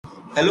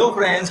Hello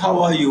friends,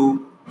 how are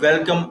you?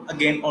 Welcome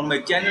again on my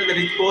channel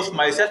Therichpost,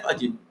 myself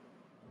Ajit.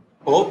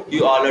 Hope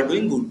you all are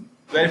doing good.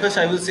 Very first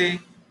I will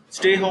say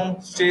stay home,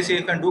 stay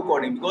safe and do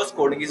coding because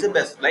coding is the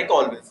best like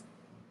always.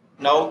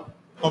 Now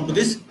come to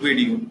this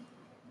video. In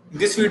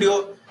this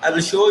video I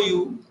will show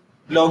you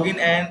login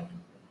and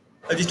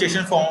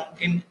registration form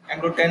in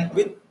Angular 10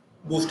 with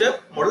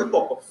Bootstrap Modal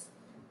pop-ups.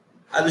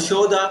 I will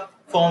show the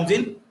forms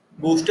in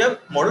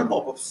Bootstrap Modal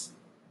pop-ups.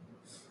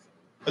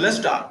 So let's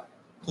start.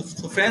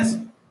 So friends,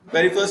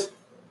 very first,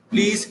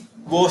 please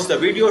watch the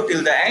video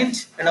till the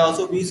end and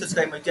also please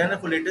subscribe my channel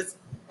for latest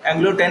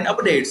Angular 10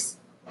 updates.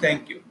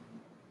 Thank you.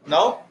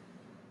 Now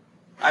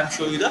I'm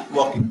showing you the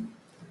working.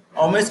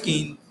 On my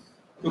screen,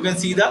 you can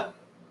see the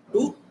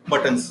two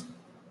buttons,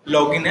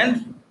 login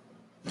and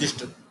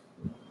register.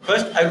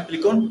 First, I will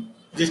click on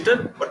register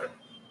button.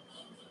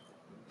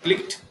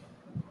 Clicked.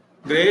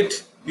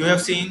 Great. You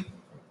have seen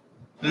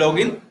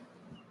login,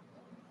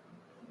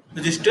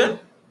 register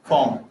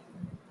form.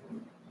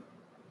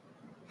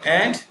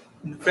 And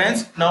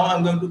friends, now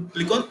I'm going to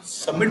click on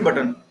submit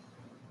button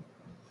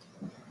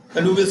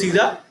and you will see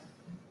the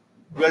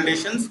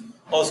validations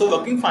also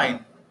working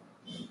fine.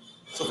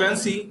 So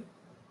friends, see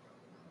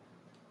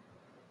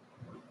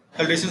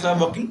validations are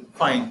working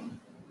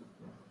fine.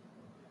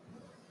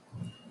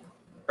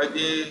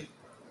 The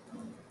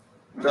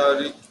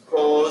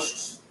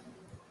Therichpost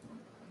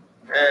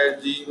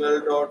at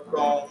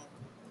gmail.com.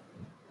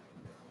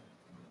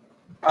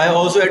 I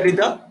also added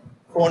the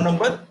phone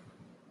number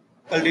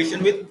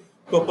validation with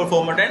proper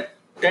format and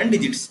 10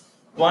 digits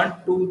 1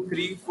 2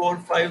 3 4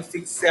 5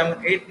 6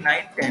 7 8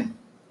 9 10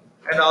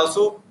 and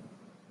also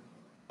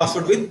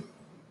password with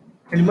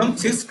minimum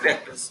 6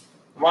 characters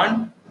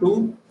 1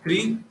 2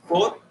 3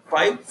 4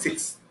 5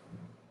 6.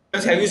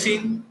 Friends, have you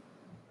seen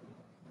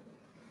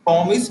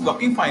form is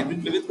working fine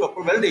with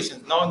proper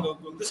validation. Now I'm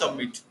going to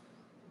submit.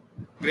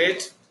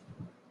 Great.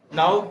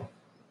 Now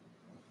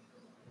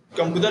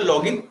come to the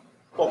login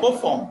pop-up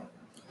form.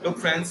 Look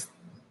friends,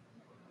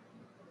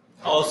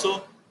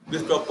 also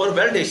with proper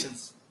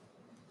validations.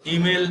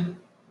 Email,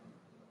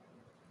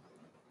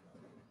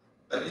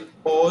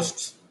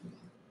 post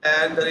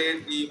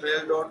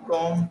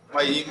 @gmail.com,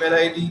 my email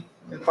ID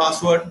and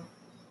password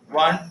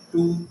 1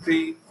 2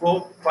 3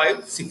 4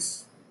 5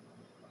 6.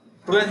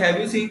 Friends, have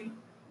you seen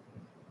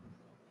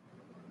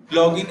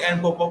login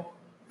and pop-up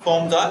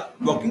forms are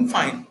working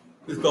fine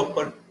with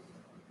proper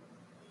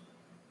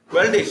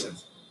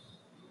validations.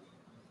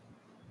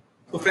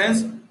 So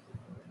friends,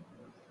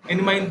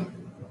 in my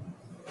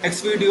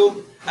next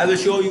video I will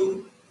show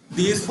you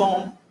these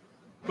form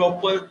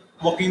proper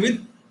working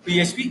with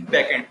PHP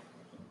backend.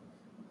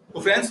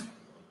 So friends,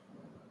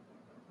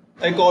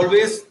 like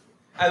always,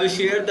 I will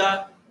share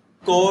the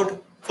code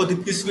for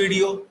this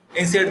video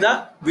inside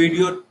the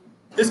video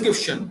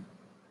description.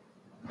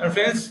 And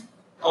friends,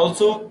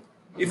 also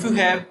if you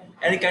have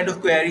any kind of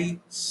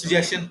query,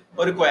 suggestion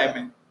or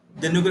requirement,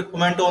 then you can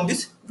comment on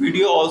this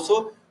video.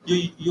 Also,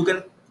 you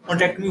can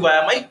contact me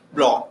via my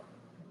blog,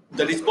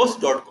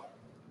 therichpost.com.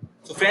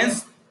 So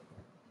friends,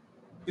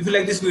 if you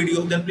like this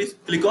video, then please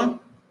click on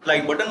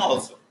like button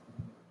also.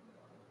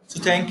 So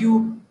thank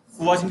you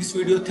for watching this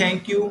video.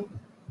 Thank you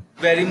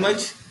very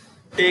much.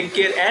 Take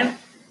care and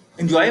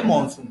enjoy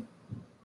monsoon.